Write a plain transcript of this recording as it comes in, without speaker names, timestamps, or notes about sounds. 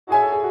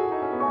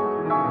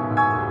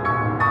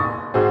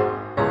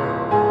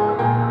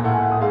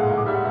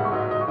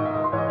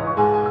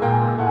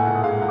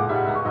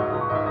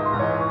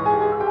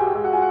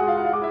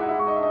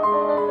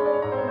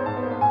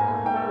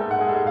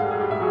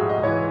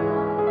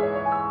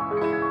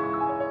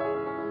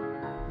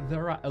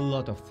There are a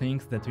lot of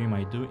things that we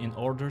might do in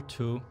order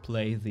to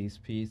play this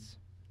piece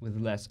with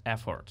less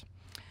effort.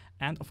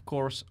 And of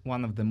course,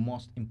 one of the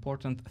most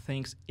important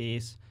things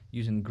is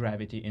using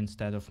gravity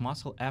instead of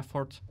muscle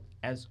effort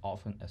as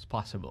often as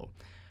possible.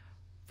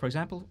 For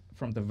example,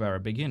 from the very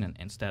beginning,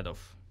 instead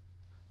of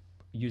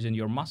using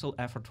your muscle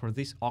effort for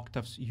these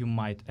octaves, you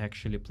might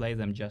actually play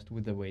them just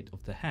with the weight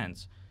of the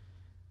hands.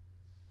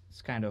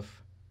 It's kind of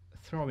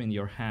throwing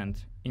your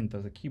hand into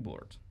the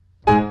keyboard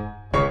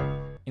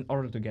in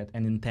order to get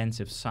an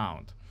intensive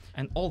sound.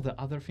 And all the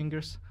other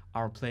fingers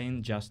are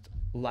playing just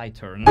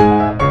lighter.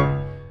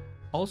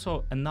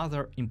 Also,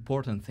 another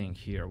important thing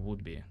here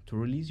would be to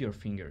release your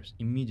fingers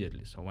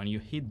immediately. So when you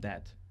hit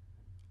that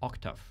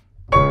octave,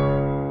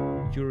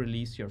 you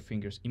release your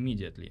fingers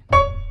immediately.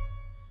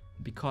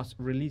 Because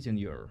releasing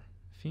your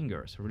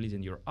fingers,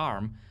 releasing your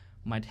arm,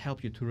 might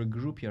help you to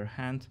regroup your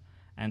hand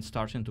and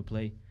starting to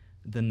play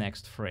the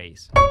next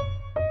phrase.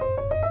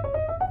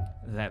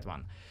 That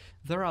one.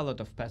 There are a lot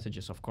of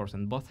passages, of course,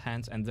 in both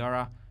hands, and there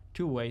are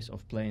two ways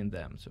of playing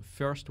them. So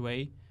first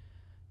way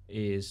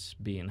is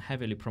being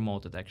heavily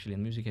promoted actually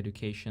in music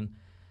education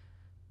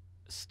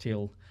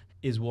still,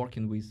 is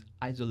working with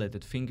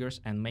isolated fingers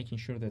and making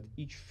sure that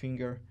each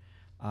finger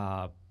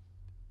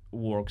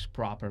works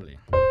properly.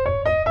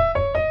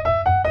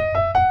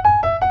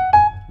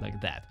 Like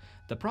that.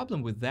 The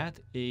problem with that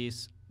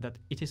is that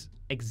it is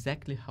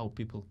exactly how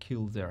people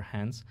kill their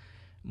hands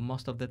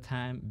most of the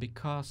time,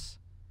 because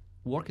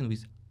working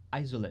with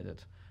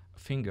isolated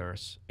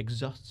fingers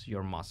exhausts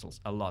your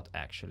muscles a lot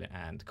actually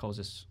and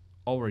causes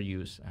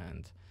overuse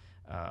and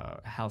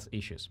health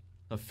issues.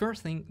 The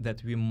first thing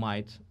that we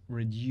might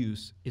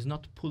reduce is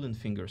not pulling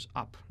fingers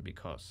up,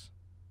 because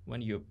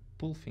when you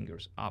pull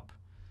fingers up,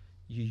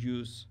 you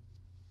use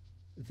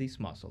these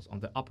muscles on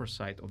the upper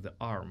side of the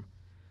arm,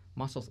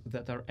 muscles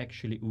that are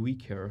actually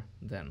weaker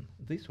than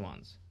these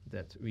ones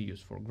that we use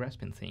for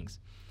grasping things.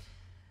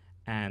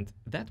 And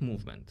that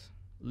movement,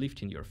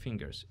 lifting your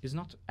fingers, is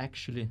not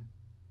actually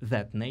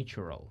that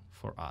natural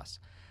for us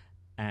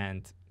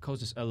and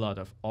causes a lot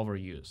of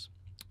overuse.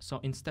 So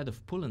instead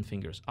of pulling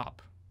fingers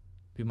up,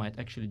 we might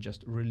actually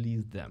just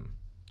release them.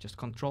 Just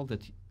control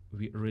that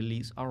we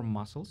release our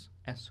muscles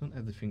as soon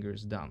as the finger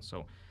is done.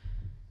 So,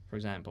 for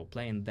example,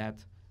 playing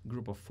that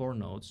group of 4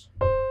 notes,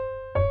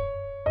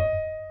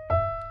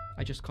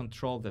 I just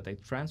control that I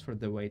transfer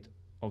the weight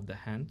of the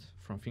hand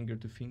from finger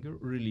to finger,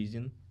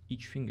 releasing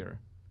each finger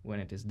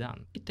when it is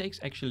done. It takes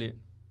actually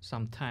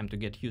some time to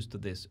get used to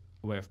this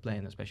way of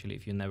playing, especially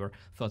if you never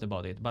thought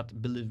about it, but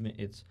believe me,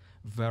 it's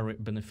very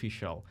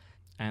beneficial,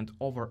 and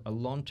over a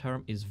long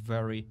term is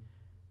very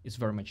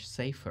much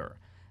safer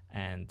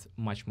and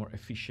much more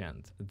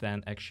efficient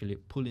than actually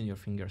pulling your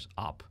fingers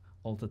up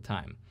all the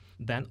time.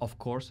 Then of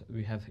course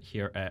we have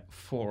here a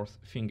 4th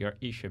finger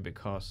issue,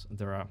 because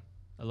there are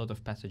a lot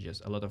of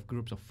passages, a lot of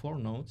groups of 4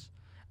 notes,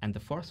 and the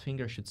 4th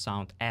finger should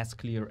sound as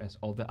clear as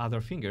all the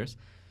other fingers.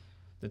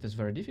 That is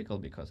very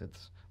difficult because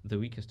it's the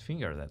weakest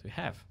finger that we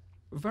have.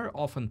 Very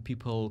often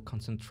people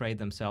concentrate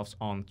themselves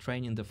on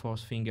training the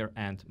 4th finger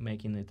and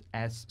making it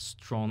as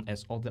strong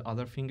as all the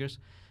other fingers,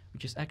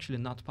 which is actually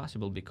not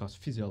possible, because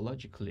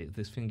physiologically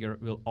this finger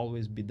will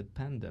always be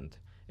dependent.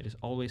 It is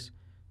always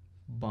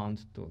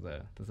bound to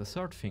the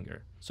 3rd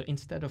finger. So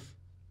instead of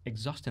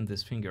exhausting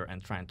this finger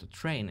and trying to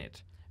train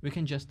it, we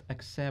can just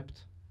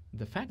accept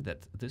the fact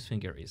that this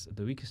finger is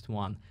the weakest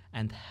one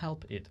and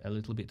help it a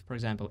little bit. For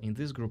example, in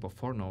this group of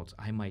 4 notes,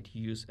 I might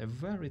use a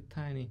very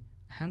tiny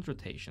hand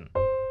rotation.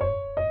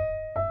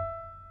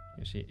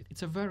 You see,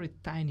 it's a very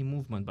tiny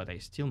movement, but I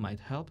still might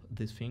help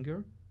this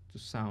finger to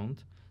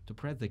sound, to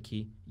press the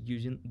key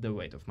using the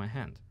weight of my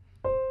hand.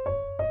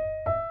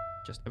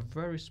 Just a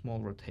very small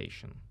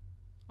rotation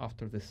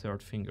after the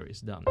 3rd finger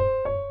is done.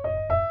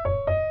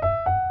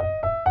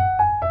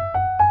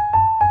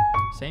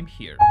 Same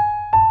here.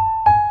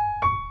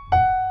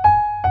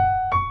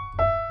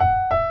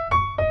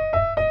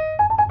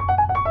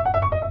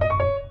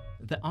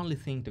 The only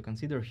thing to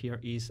consider here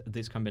is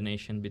this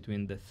combination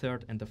between the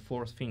 3rd and the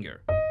 4th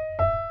finger,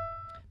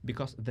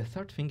 because the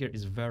 3rd finger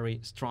is very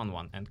strong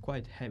one and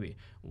quite heavy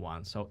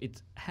one, so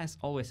it has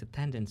always a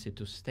tendency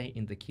to stay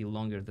in the key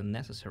longer than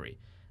necessary.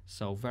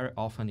 So very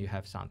often you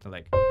have something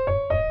like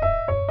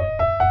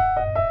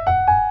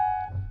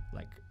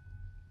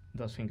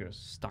those fingers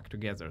stuck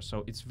together.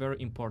 So it's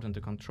very important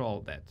to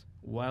control that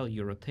while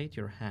you rotate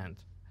your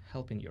hand,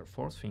 helping your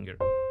 4th finger,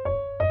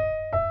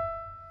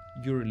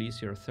 you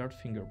release your 3rd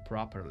finger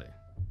properly.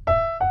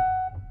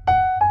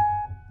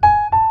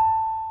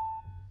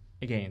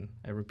 Again,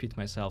 I repeat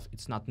myself,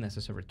 it's not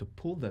necessary to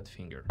pull that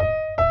finger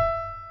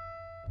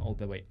all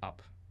the way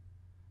up,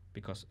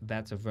 because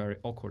that's a very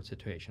awkward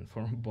situation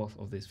for both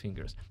of these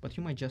fingers. But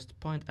you might just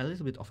point a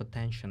little bit of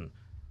attention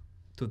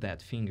to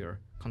that finger,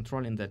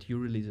 controlling that you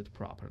release it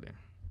properly.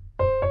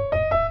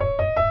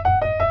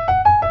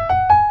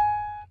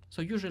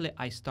 So usually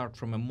I start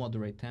from a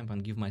moderate tempo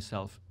and give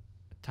myself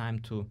time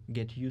to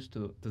get used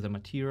to the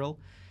material.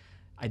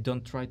 I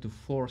don't try to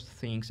force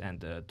things and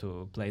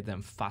to play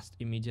them fast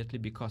immediately,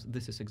 because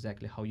this is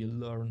exactly how you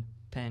learn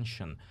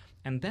tension.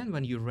 And then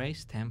when you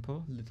raise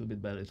tempo little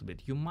bit by little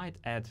bit, you might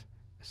add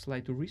a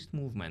slight wrist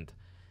movement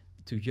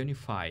to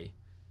unify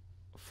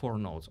 4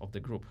 notes of the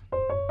group.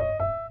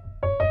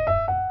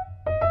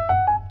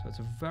 So it's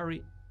a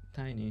very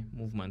tiny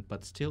movement,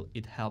 but still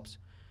it helps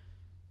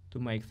to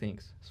make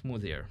things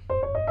smoother.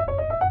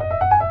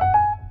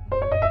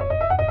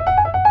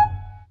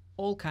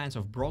 All kinds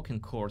of broken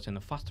chords in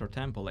a faster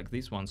tempo like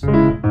these ones,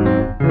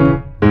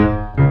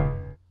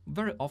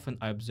 very often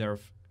I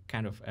observe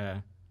kind of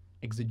a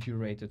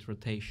exaggerated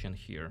rotation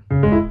here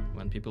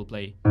when people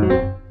play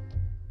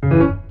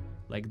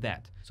like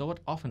that. So what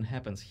often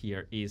happens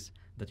here is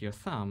that your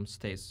thumb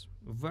stays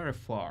very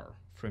far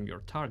from your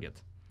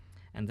target,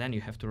 and then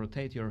you have to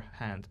rotate your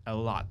hand a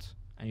lot,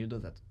 and you do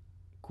that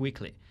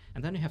quickly,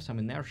 and then you have some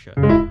inertia,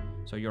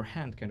 so your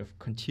hand kind of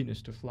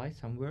continues to fly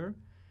somewhere,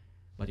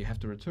 but you have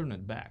to return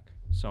it back,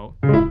 so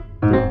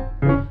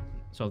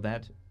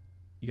that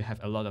you have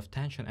a lot of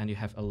tension and you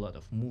have a lot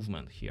of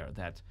movement here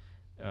that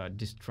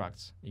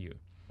distracts you.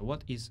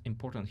 What is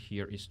important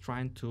here is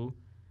trying to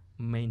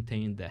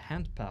maintain the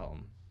hand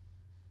palm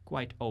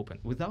quite open,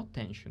 without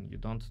tension. You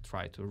don't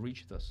try to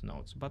reach those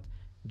notes, but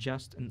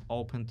just an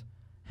opened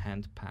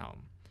hand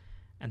palm.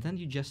 And then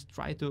you just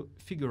try to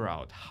figure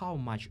out how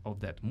much of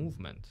that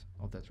movement,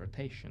 of that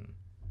rotation,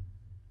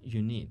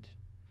 you need.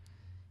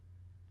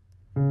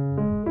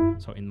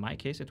 So in my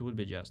case, it would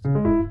be just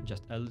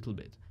a little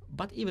bit.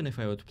 But even if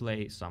I would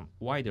play some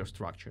wider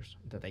structures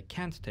that I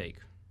can't take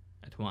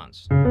at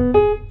once,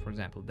 for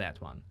example that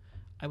one,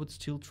 I would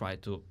still try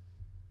to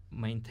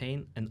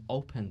maintain an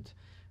opened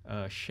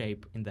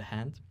shape in the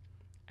hand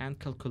and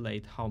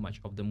calculate how much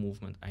of the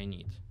movement I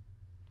need.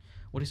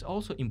 What is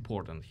also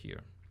important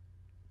here,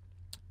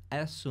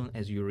 as soon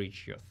as you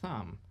reach your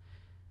thumb,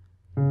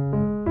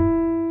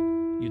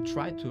 you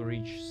try to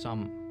reach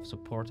some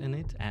support in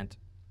it, and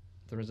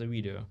there is a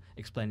video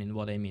explaining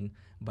what I mean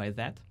by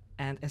that.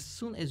 And as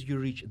soon as you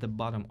reach the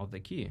bottom of the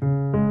key,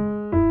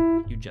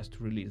 you just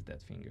release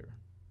that finger.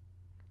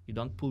 You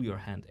don't pull your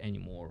hand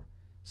anymore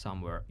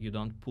somewhere. You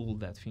don't pull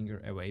that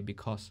finger away,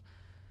 because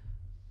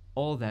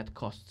all that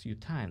costs you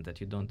time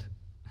that you don't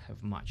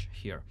have much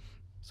here.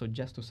 So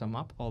just to sum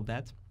up all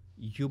that,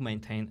 you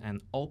maintain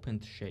an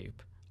opened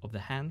shape of the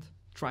hand.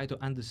 Try to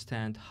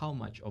understand how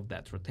much of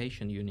that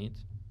rotation you need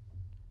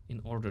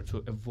in order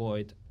to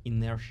avoid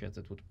inertia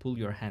that would pull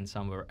your hand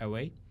somewhere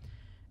away,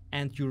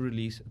 and you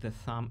release the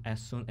thumb as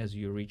soon as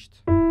you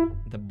reached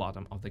the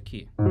bottom of the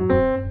key.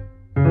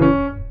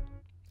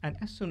 And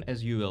as soon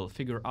as you will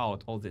figure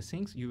out all these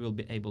things, you will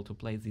be able to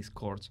play these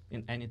chords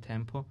in any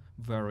tempo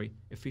very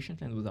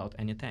efficiently and without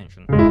any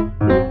tension.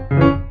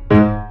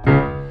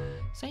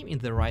 Same in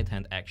the right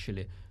hand,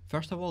 actually.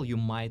 First of all, you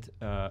might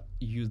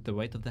use the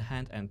weight of the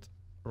hand and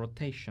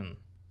rotation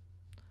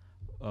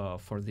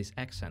for these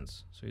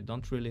accents. So you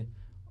don't really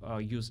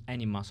use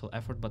any muscle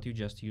effort, but you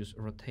just use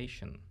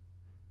rotation.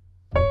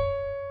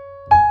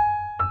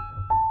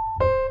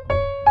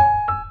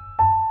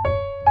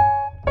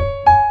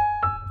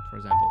 For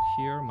example,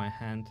 here my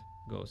hand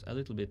goes a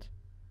little bit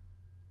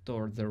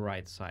toward the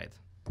right side,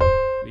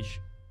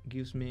 which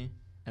gives me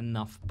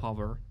enough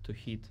power to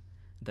hit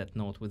that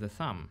note with the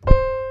thumb.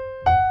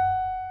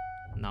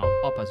 Now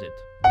opposite.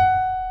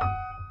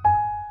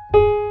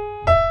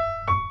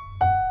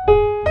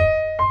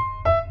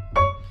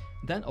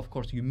 Then of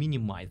course you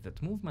minimize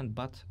that movement,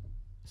 but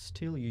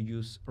still you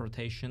use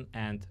rotation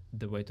and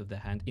the weight of the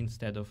hand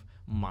instead of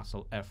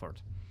muscle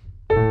effort.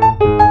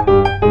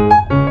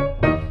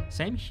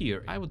 Same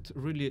here. I would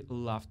really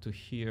love to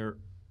hear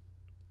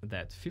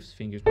that fifth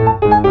finger,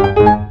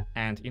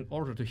 and in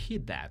order to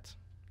hit that,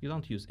 you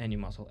don't use any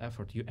muscle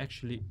effort. You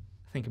actually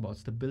think about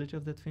stability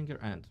of that finger,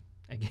 and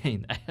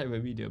again, I have a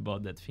video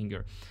about that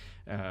finger,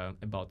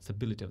 about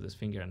stability of this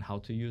finger and how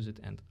to use it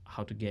and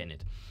how to gain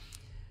it.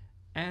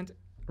 And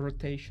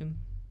rotation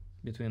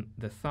between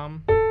the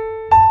thumb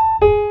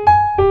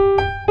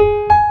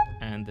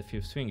and the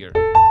fifth finger.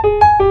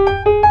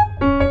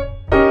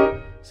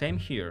 Same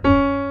here,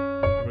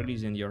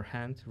 releasing your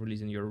hand,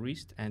 releasing your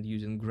wrist, and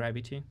using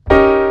gravity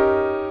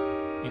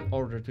in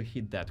order to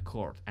hit that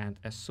chord. And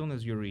as soon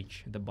as you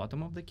reach the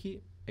bottom of the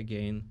key,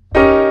 again,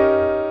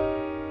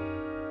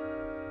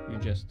 you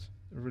just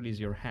release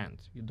your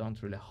hand. You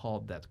don't really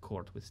hold that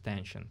chord with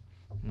tension.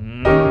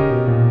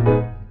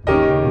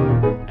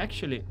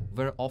 Actually,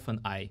 very often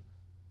I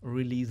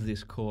release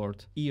this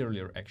chord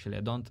earlier. Actually,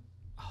 I don't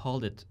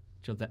hold it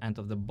till the end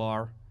of the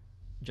bar,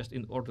 just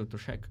in order to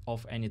shake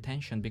off any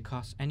tension,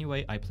 because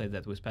anyway I play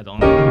that with pedal.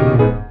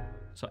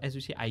 So as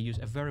you see, I use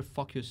a very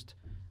focused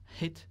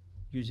hit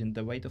using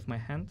the weight of my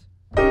hand,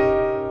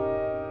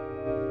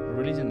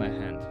 releasing my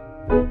hand,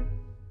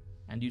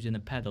 and using a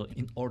pedal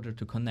in order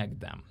to connect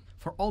them.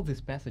 For all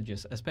these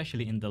passages,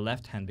 especially in the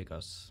left hand,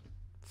 because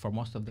for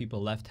most of the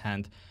people left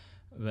hand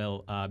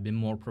will be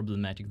more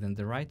problematic than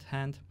the right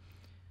hand,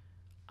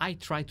 I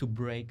try to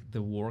break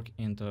the work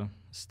into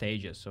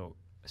stages. So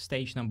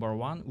stage number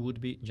 1 would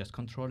be just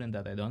controlling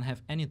that I don't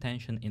have any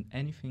tension in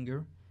any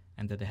finger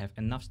and that I have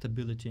enough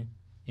stability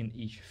in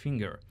each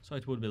finger. So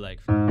it would be like...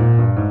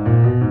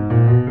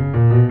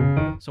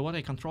 So what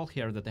I control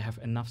here, that I have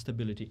enough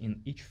stability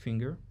in each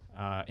finger,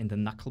 in the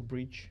knuckle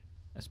bridge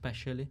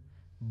especially,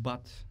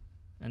 but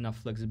enough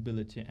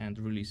flexibility and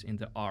release in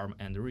the arm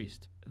and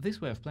wrist. This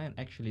way of playing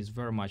actually is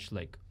very much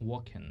like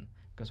walking,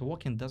 because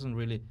walking doesn't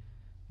really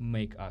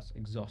make us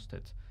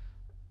exhausted,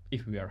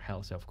 if we are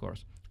healthy, of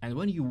course. And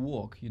when you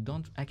walk, you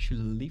don't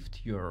actually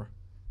lift your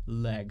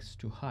legs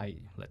too high,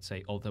 let's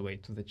say all the way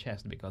to the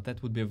chest, because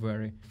that would be a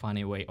very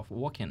funny way of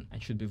walking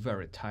and should be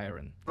very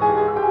tiring.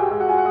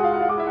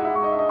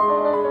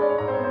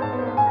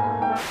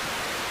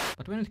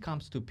 But when it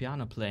comes to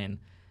piano playing,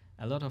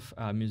 a lot of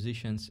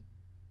musicians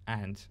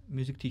and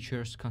music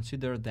teachers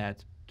consider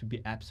that to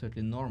be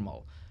absolutely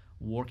normal,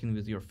 working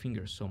with your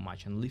fingers so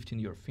much and lifting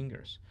your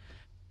fingers.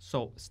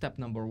 So step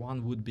number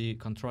 1 would be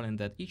controlling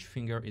that each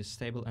finger is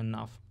stable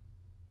enough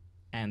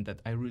and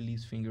that I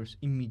release fingers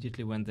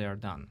immediately when they are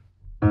done.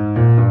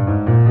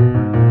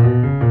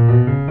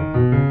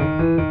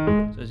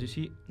 So as you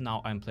see,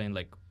 now I'm playing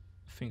like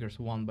fingers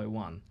one by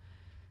one.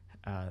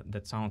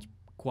 That sounds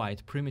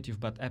quite primitive,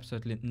 but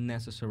absolutely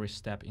necessary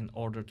step in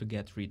order to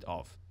get rid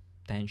of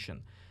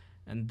tension.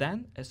 And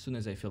then, as soon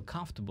as I feel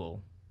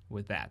comfortable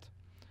with that,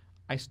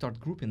 I start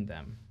grouping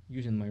them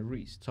using my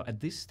wrist. So at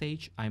this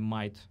stage, I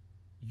might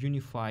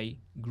unify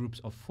groups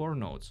of 4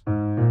 notes.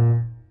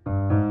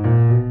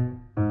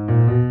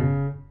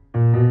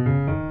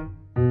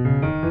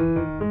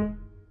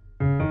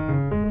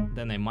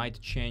 Then I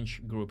might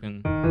change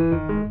grouping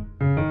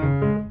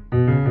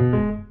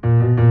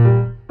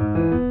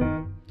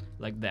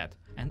like that.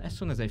 And as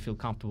soon as I feel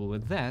comfortable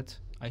with that,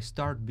 I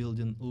start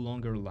building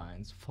longer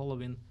lines,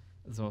 following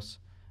those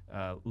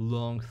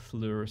long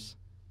slurs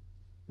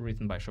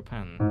written by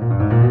Chopin.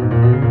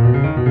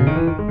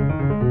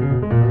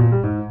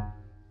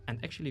 And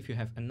actually, if you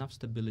have enough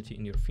stability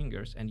in your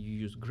fingers and you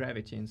use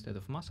gravity instead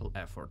of muscle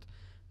effort,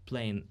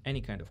 playing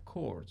any kind of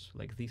chords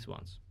like these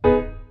ones,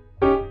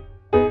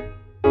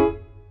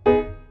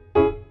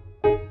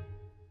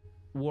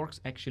 works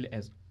actually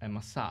as a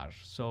massage.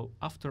 So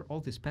after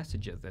all these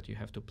passages that you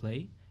have to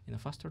play in a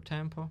faster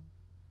tempo,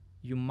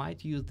 you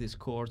might use these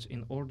chords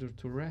in order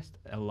to rest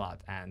a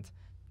lot and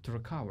to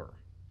recover.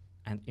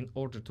 And in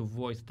order to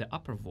voice the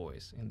upper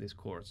voice in these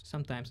chords,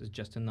 sometimes it's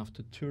just enough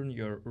to turn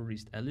your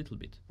wrist a little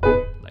bit,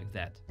 like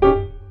that.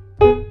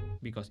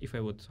 Because if I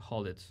would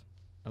hold it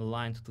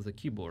aligned to the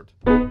keyboard,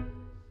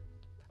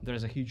 there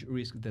is a huge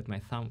risk that my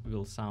thumb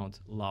will sound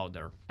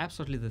louder.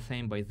 Absolutely the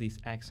same by these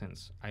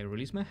accents. I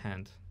release my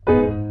hand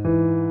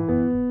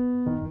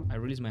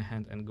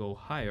and go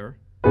higher,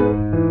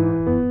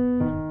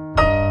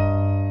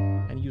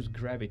 and use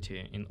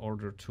gravity in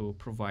order to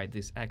provide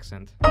this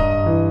accent.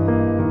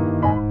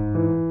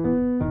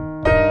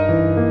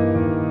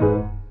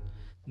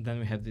 Then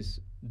we have this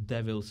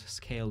devil's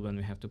scale when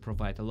we have to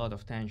provide a lot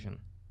of tension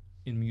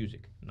in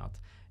music, not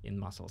in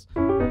muscles.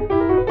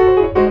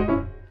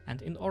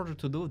 And in order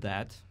to do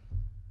that,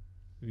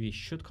 we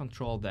should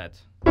control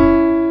that.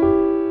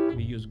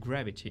 We use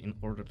gravity in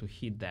order to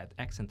hit that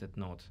accented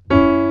note,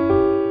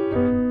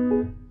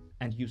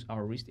 and use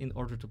our wrist in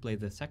order to play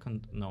the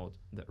second note,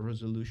 the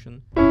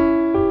resolution,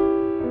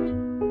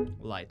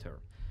 lighter.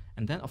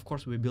 And then, of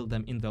course, we build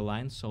them in the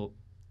line, so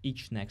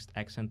each next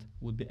accent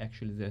would be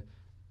actually the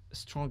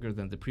stronger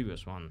than the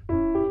previous one.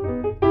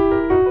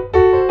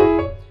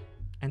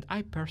 And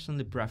I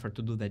personally prefer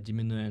to do that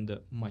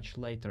diminuendo much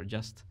later,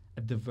 just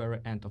at the very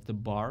end of the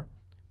bar,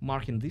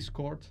 marking this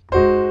chord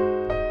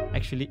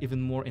actually even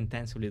more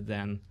intensively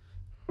than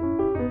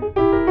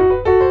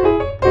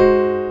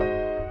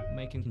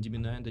making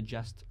diminuendo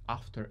just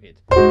after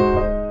it,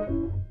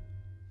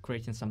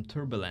 creating some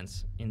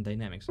turbulence in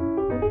dynamics.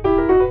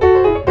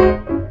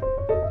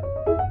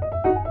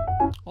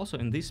 Also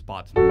in this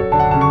spot,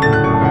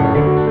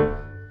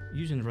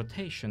 using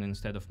rotation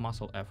instead of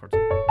muscle effort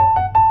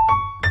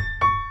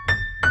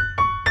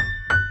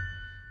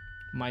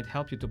might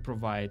help you to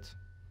provide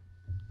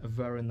a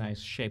very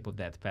nice shape of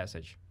that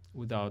passage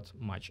without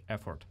much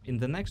effort. In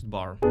the next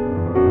bar,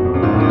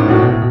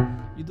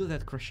 you do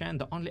that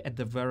crescendo only at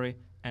the very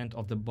end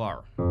of the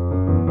bar.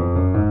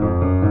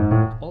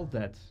 All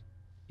that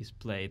is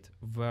played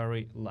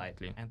very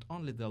lightly, and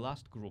only the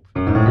last group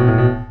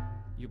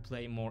you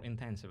play more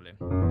intensively.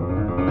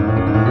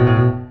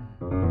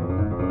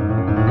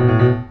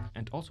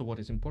 And also what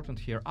is important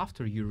here,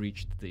 after you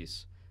reached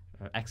this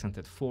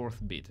accented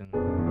 4th beat, and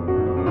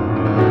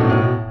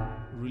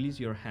release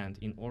your hand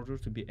in order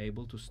to be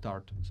able to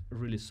start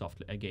really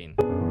softly again.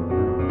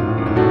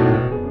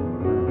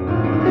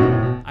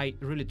 I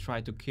really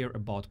try to care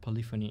about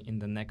polyphony in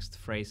the next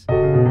phrase,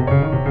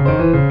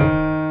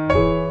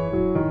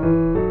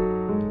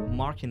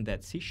 marking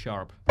that C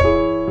sharp,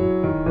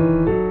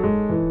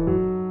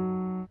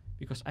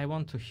 because I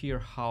want to hear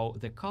how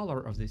the color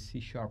of the C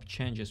sharp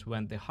changes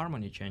when the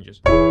harmony changes.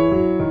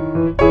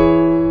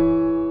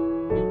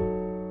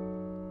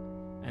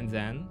 And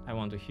then I want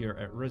want to hear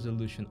a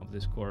resolution of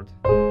this chord.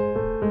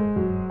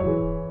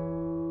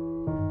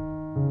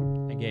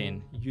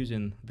 Again,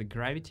 using the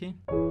gravity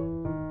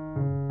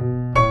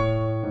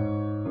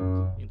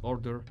in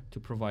order to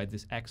provide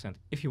this accent.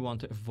 If you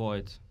want to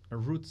avoid a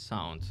root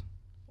sound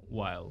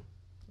while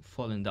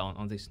falling down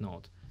on this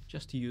note,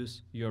 just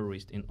use your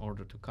wrist in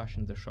order to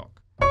cushion the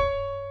shock.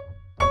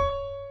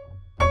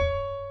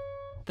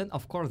 Then,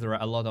 of course, there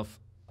are a lot of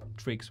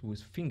tricks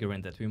with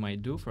fingering that we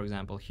might do. For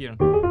example, here,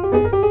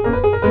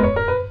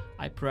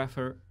 I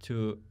prefer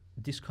to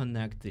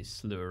disconnect these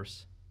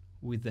slurs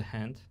with the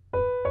hand,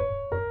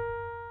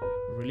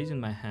 releasing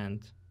my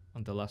hand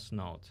on the last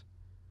note,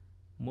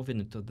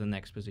 moving it to the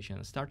next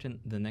position, starting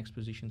the next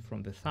position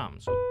from the thumb,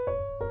 so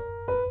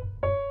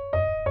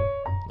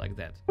like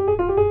that.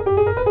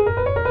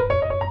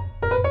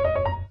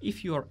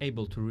 If you are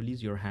able to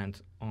release your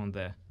hand on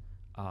the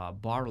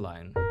bar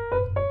line,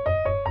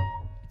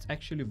 it's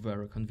actually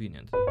very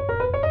convenient.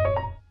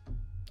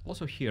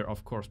 Also here,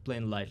 of course,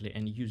 playing lightly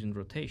and using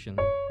rotation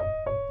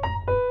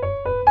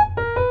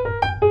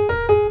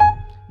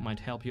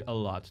might help you a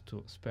lot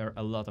to spare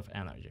a lot of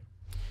energy.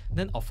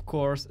 Then, of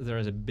course, there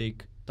is a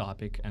big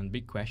topic and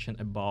big question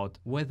about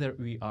whether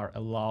we are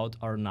allowed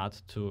or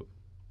not to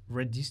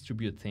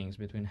redistribute things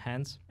between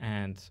hands.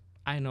 And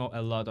I know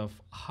a lot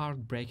of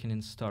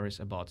heartbreaking stories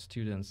about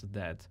students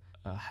that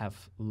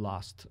have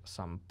lost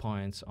some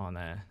points on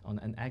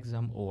an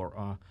exam or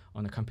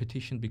on a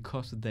competition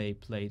because they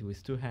played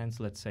with two hands.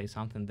 Let's say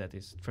something that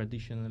is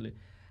traditionally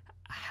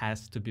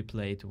has to be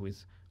played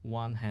with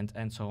one hand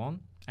and so on.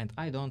 And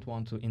I don't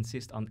want to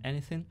insist on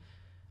anything,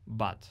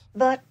 but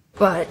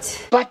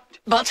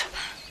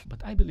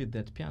I believe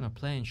that piano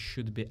playing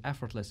should be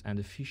effortless and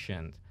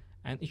efficient,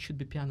 and it should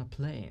be piano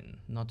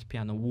playing, not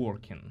piano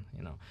working,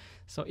 you know.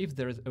 So if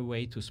there is a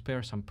way to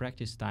spare some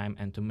practice time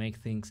and to make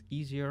things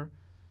easier,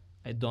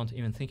 I don't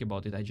even think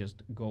about it, I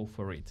just go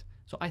for it.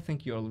 So I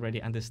think you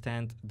already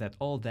understand that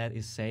all that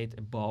is said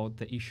about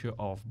the issue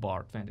of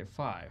bar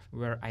 25,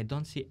 where I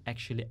don't see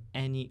actually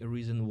any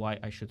reason why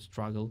I should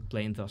struggle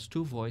playing those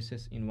two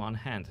voices in one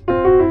hand.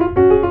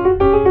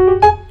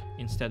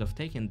 Instead of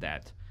taking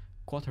that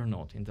quarter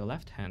note in the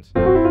left hand,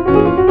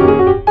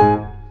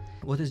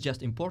 what is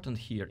just important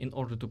here, in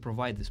order to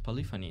provide this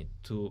polyphony,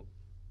 to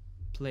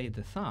play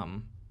the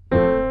thumb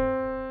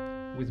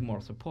with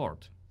more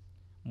support,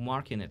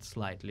 marking it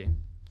slightly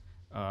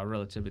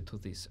relatively to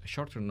these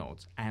shorter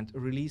notes, and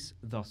release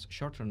those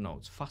shorter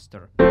notes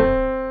faster.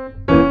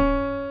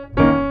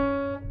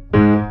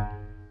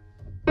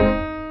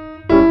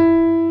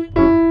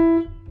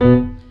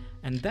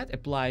 And that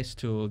applies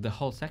to the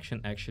whole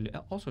section actually,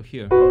 also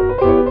here.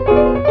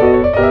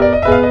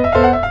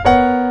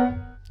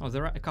 Oh,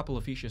 there are a couple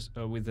of issues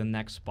with the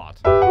next spot,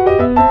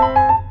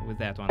 with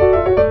that one.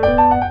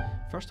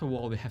 First of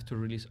all, we have to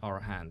release our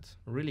hand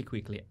really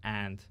quickly,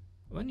 and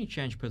when you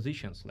change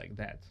positions like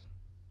that,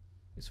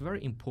 it's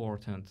very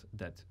important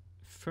that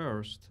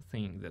first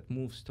thing that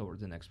moves toward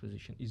the next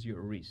position is your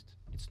wrist.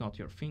 It's not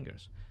your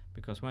fingers,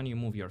 because when you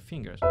move your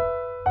fingers,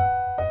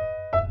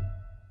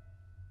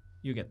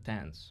 you get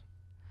tense.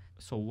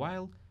 So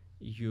while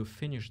you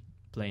finish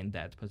playing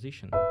that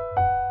position,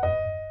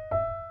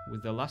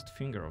 with the last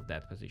finger of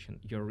that position,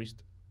 your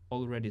wrist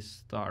already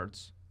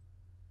starts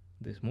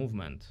this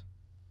movement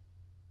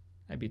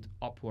a bit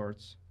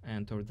upwards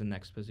and toward the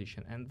next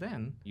position. And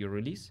then you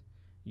release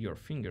your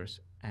fingers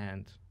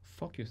and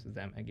focus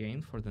them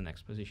again for the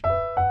next position.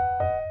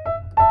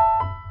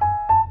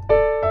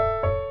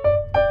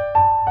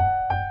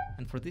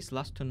 And for these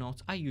last two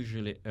notes, I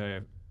usually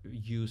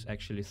use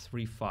actually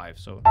 3-5.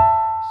 So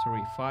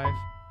 3-5,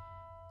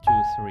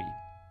 2-3.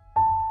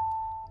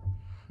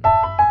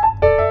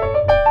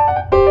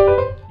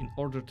 In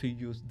order to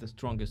use the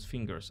strongest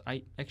fingers,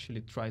 I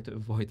actually try to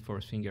avoid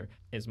fourth finger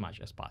as much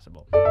as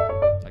possible.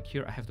 Like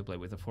here, I have to play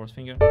with the fourth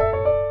finger,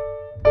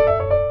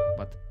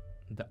 but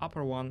the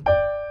upper one,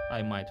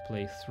 I might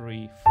play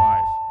 3-5,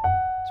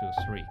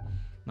 2-3.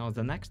 Now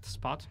the next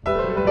spot.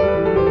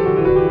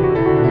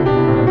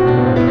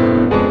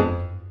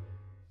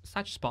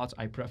 Such spots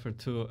I prefer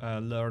to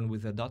learn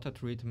with a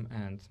dotted rhythm,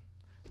 and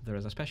there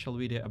is a special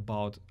video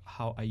about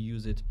how I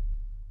use it.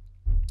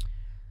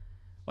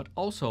 But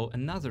also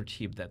another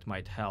tip that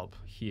might help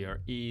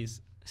here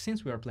is,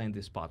 since we are playing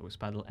this spot with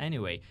pedal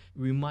anyway,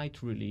 we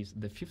might release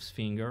the fifth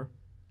finger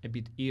a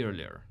bit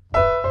earlier.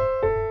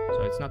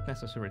 So it's not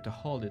necessary to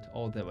hold it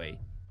all the way.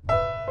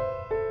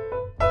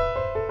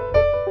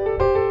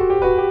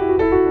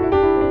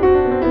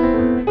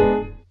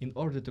 In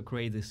order to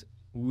create this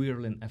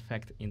whirling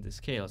effect in the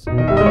scales,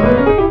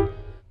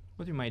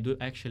 what you might do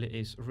actually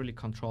is really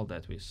control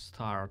that. We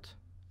start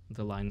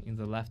the line in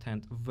the left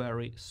hand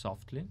very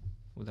softly,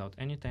 without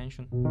any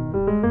tension,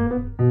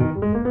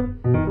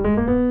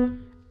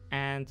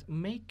 and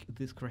make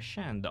this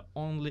crescendo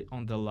only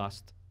on the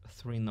last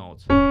three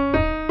notes.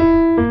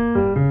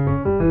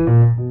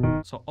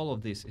 So all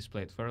of this is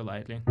played very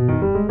lightly,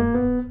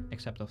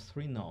 except of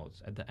three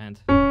notes at the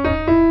end,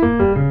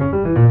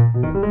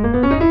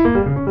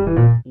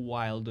 while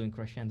while doing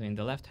crescendo in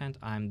the left hand,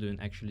 I'm doing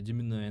actually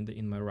diminuendo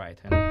in my right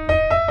hand.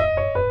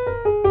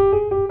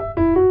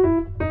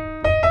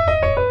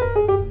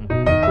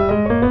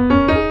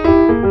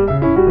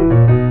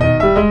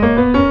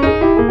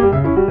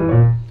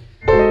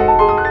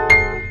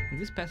 In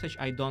this passage,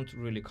 I don't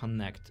really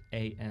connect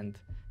A and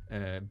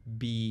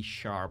B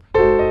sharp. I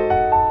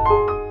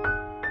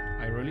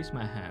release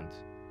my hand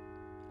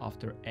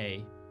after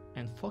A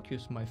and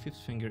focus my fifth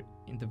finger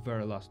in the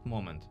very last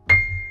moment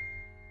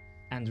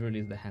and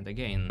release the hand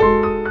again.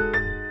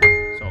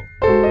 So,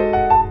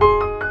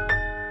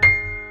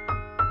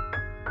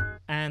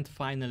 and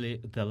finally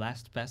the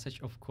last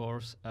passage, of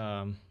course,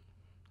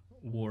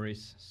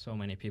 worries so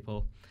many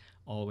people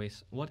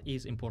always. What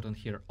is important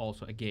here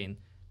also, again,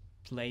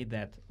 play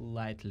that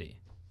lightly.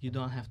 You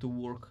don't have to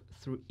work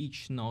through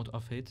each note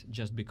of it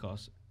just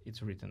because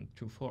it's written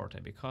too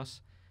forte,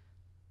 because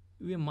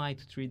we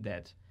might treat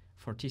that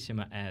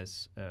fortissimo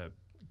as a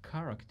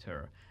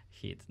character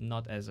hit,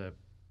 not as a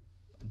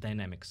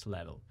dynamics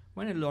level.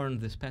 When I learn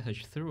this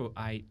passage through,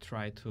 I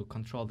try to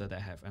control that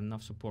I have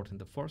enough support in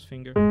the fourth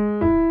finger.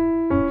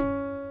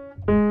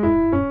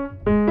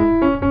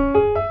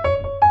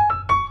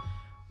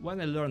 When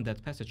I learn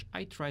that passage,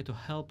 I try to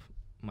help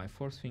my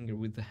fourth finger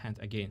with the hand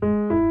again.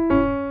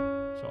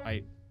 So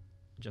I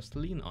just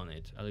lean on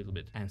it a little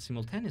bit, and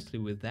simultaneously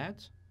with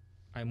that,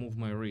 I move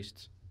my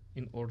wrist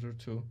in order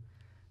to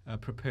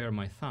prepare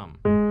my thumb.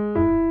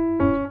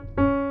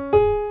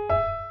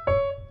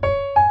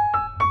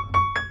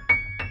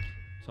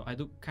 So I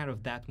do kind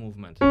of that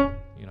movement,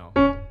 you know,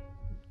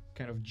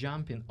 kind of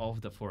jumping off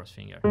the fourth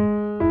finger,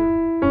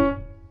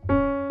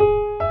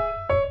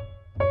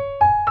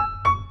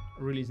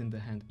 releasing the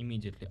hand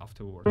immediately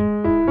afterwards.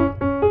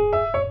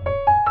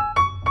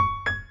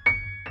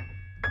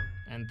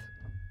 And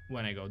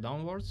when I go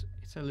downwards,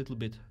 it's a little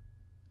bit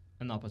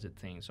an opposite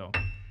thing. So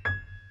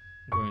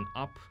going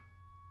up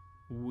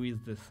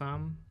with the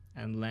thumb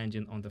and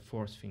landing on the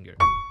fourth finger.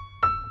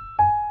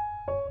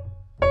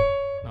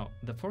 Now,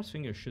 the fourth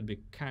finger should be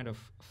kind of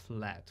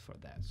flat for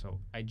that, so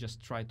I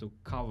just try to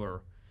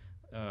cover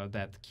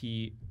that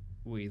key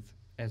with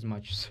as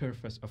much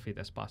surface of it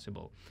as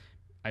possible.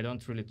 I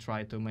don't really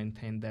try to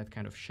maintain that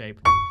kind of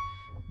shape,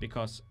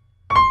 because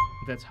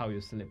that's how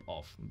you slip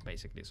off,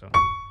 basically. So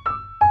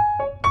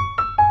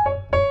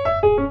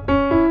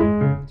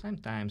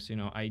sometimes, you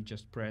know, I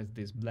just press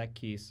these black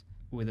keys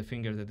with a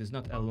finger that is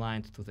not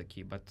aligned to the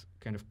key, but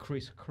kind of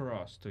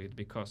crisscross to it,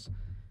 because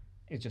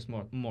it's just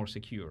more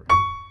secure,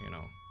 you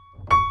know.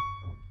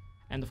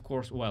 And of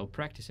course, while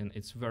practicing,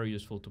 it's very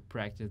useful to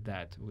practice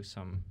that with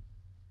some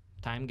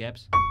time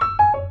gaps,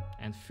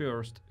 and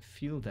first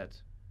feel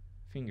that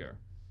finger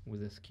with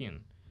the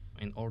skin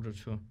in order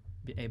to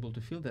be able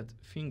to feel that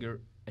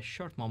finger a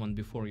short moment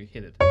before you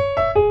hit it.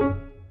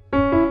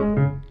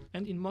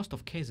 And in most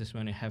of cases,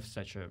 when you have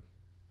such a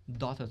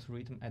dotted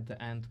rhythm at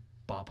the end,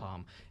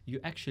 ba-bam, you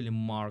actually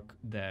mark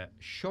the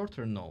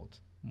shorter note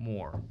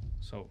more.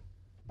 So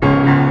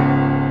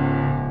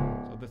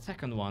the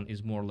second one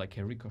is more like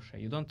a ricochet.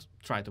 You don't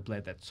try to play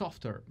that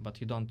softer, but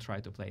you don't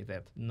try to play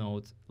that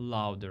note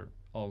louder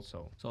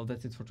also. So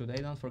that's it for today.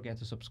 Don't forget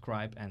to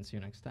subscribe, and see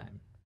you next time.